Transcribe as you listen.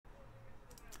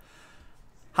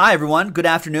Hi, everyone. Good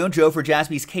afternoon. Joe for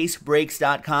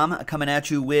JaspysCaseBreaks.com coming at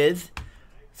you with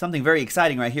something very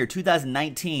exciting right here.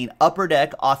 2019 Upper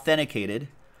Deck Authenticated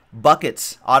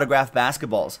Buckets Autographed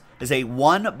Basketballs. This is a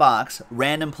one-box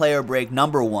random player break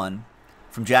number 1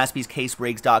 from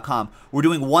JaspysCaseBreaks.com. We're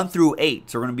doing 1 through 8,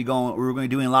 so we're going to be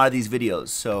doing a lot of these videos.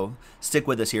 So stick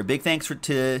with us here. Big thanks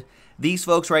to these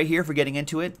folks right here for getting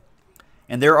into it.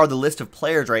 And there are the list of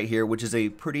players right here, which is a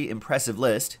pretty impressive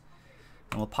list.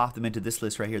 And we'll pop them into this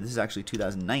list right here. This is actually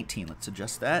 2019. Let's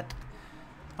adjust that.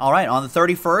 All right, on the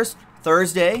 31st,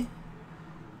 Thursday.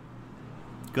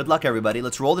 Good luck, everybody.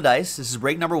 Let's roll the dice. This is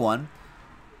break number 1.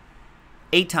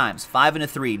 8 times, 5 and a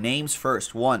 3. Names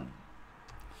first. 1,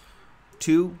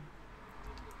 2,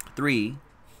 3,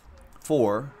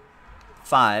 4,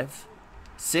 5,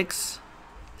 6,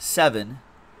 7,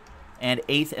 and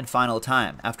 8th and final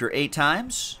time. After 8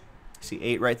 times, see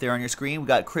 8 right there on your screen. We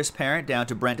got Chris Parent down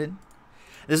to Brenton.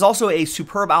 There's also a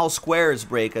Superb Owl Squares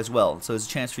break as well, so there's a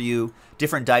chance for you,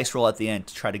 different dice roll at the end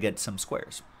to try to get some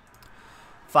squares.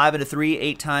 5 and a 3,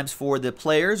 8 times for the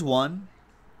players. 1,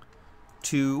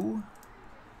 2,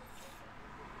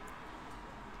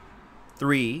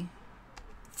 3,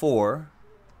 4,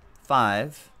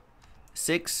 5,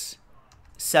 6,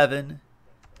 7,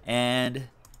 and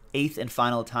 8th and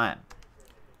final time.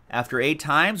 After 8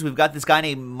 times, we've got this guy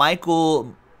named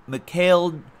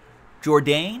Mikhail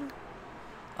Jordan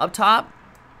up top,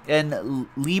 and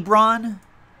LeBron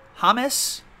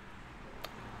James,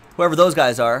 whoever those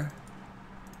guys are.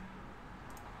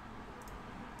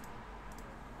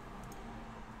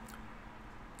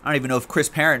 I don't even know if Chris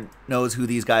Parent knows who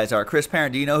these guys are. Chris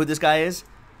Parent, do you know who this guy is?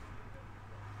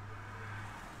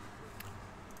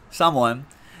 Someone.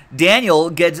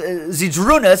 Daniel gets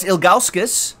Zydrunas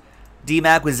Ilgauskas.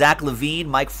 D-Mac with Zach Levine,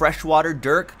 Mike Freshwater,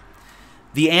 Dirk.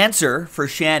 The Answer for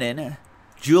Shannon.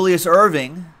 Julius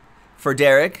Irving for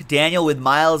Derek. Daniel with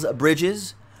Miles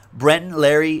Bridges. Brenton,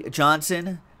 Larry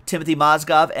Johnson. Timothy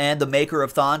Mozgov, and the maker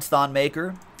of Thons, Thon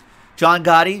Maker. John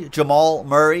Gotti, Jamal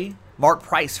Murray. Mark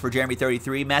Price for Jeremy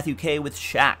 33. Matthew K with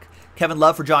Shaq. Kevin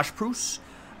Love for Josh Proust.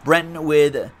 Brenton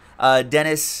with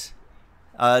Dennis.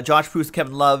 Josh Proust,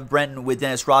 Kevin Love. Brenton with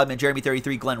Dennis Rodman. Jeremy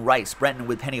 33, Glenn Rice. Brenton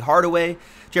with Penny Hardaway.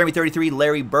 Jeremy 33,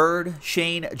 Larry Bird.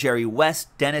 Shane, Jerry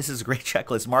West. Dennis is a great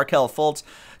checklist. Markel Fultz.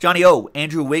 Johnny O,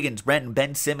 Andrew Wiggins. Brenton,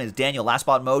 Ben Simmons. Daniel, Last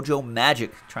Spot Mojo.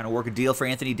 Magic. Trying to work a deal for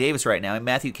Anthony Davis right now. And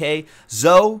Matthew K.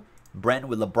 Zoe. Brenton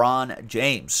with LeBron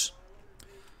James.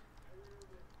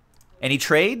 Any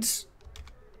trades?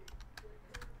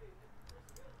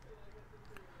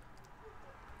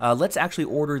 Let's actually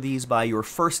order these by your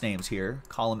first names here,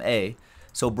 column A.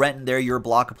 So Brenton, there, your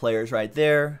block of players right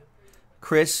there.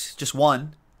 Chris, just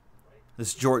 1.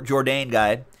 This Jordan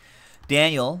guy.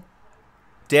 Daniel,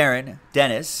 Darren,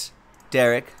 Dennis,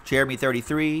 Derek, Jeremy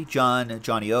 33, John,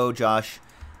 Johnny O, Josh,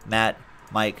 Matt,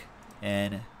 Mike,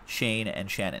 and Shane and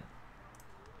Shannon.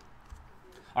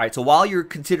 All right, so while you're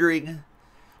considering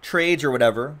trades or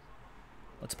whatever,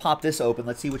 let's pop this open.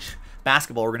 Let's see which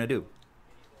basketball we're going to do.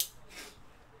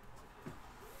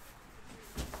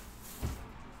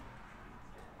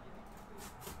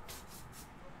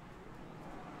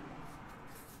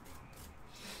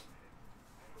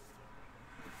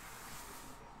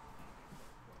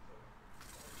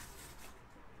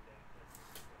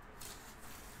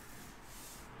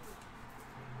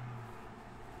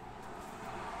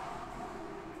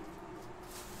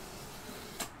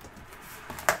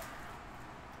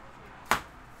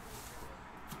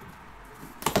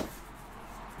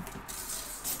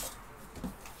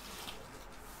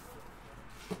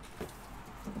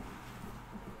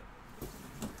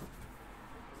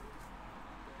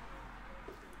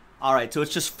 All right, so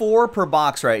it's just 4 per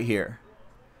box right here.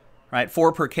 Right,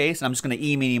 4 per case, and I'm just going to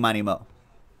meeny, miny, mo.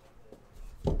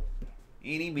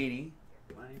 Eeny, meeny,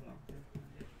 miny, mo.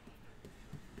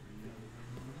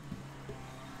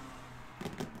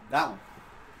 That one.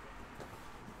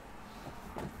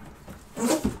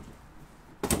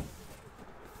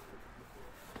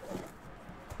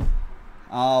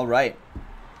 All right.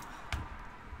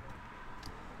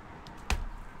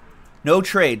 No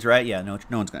trades, right? Yeah, no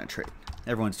one's going to trade.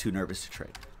 Everyone's too nervous to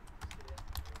trade.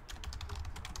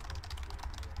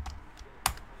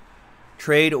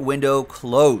 Trade window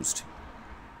closed.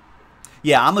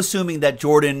 Yeah, I'm assuming that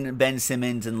Jordan, Ben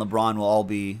Simmons, and LeBron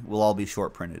will all be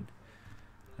short printed.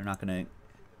 They're not going to.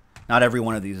 Not every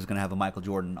one of these is going to have a Michael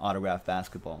Jordan autographed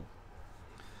basketball.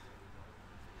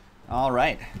 All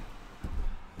right.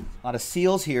 A lot of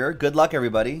seals here. Good luck,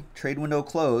 everybody. Trade window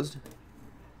closed.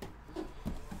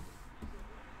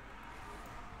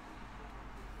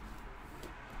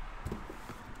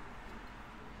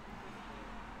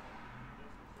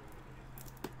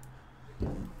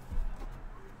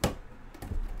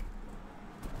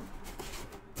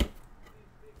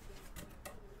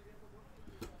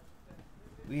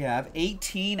 We have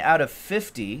 18 out of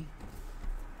 50.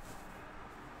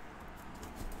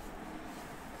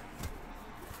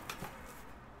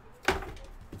 Do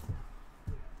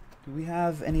we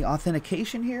have any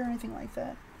authentication here or anything like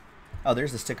that? Oh,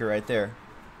 there's the sticker right there.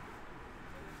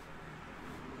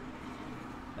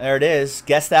 There it is.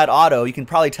 Guess that auto. You can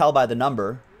probably tell by the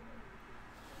number.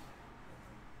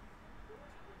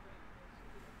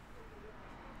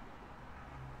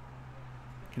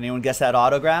 Can anyone guess that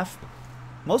autograph?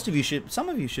 Most of you should. Some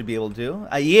of you should be able to.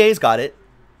 EA's got it.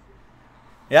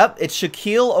 Yep, it's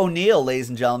Shaquille O'Neal, ladies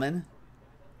and gentlemen.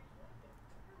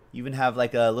 You even have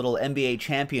like a little NBA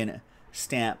champion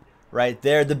stamp right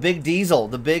there. The Big Diesel,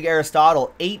 the Big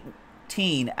Aristotle,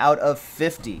 18 out of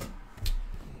 50.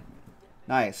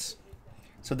 Nice.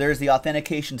 So there's the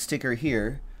authentication sticker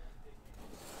here.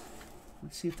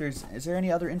 Let's see if is there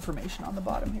any other information on the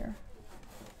bottom here?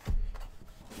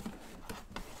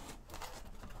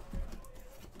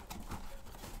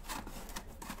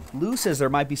 Lou says there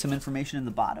might be some information in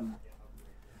the bottom.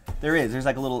 There is. There's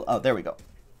like a little, oh, there we go.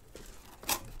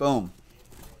 Boom.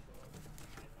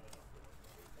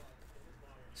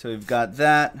 So we've got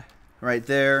that right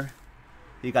there.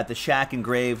 You got the Shaq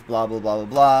engraved, blah, blah, blah, blah,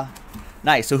 blah.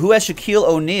 Nice. So who has Shaquille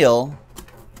O'Neal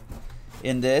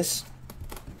in this?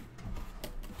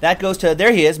 That goes to,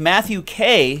 there he is, Matthew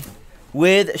K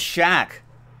with Shaq.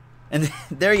 And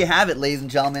there you have it, ladies and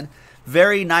gentlemen.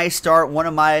 Very nice start. One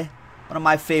of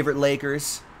my favorite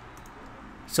Lakers.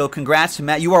 So congrats to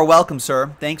Matt. You are welcome,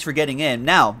 sir. Thanks for getting in.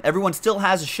 Now, everyone still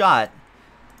has a shot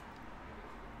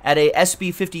at a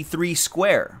SB53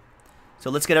 square. So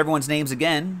let's get everyone's names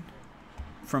again.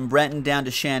 From Brenton down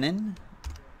to Shannon.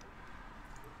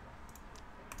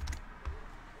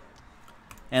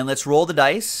 And let's roll the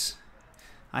dice.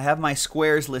 I have my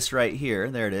squares list right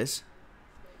here. There it is.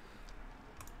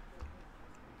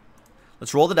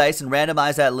 Let's roll the dice and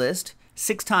randomize that list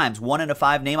 6 times. 1 and a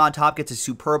 5. Name on top gets a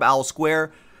superb owl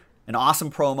square. An awesome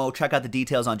promo. Check out the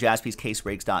details on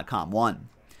jaspyscasebreaks.com. 1,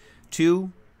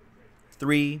 2,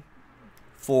 3,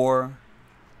 4,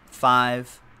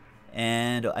 5,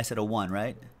 and I said a 1,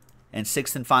 right? And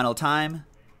 6th and final time.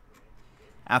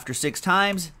 After 6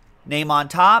 times, name on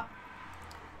top.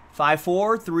 5,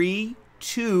 4, 3,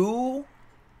 2,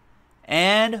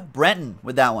 and Brenton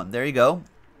with that one. There you go.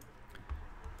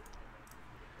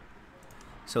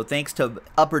 So thanks to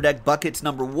Upper Deck Buckets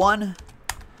number 1.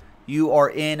 You are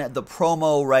in the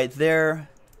promo right there.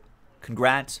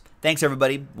 Congrats. Thanks,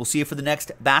 everybody. We'll see you for the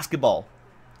next basketball.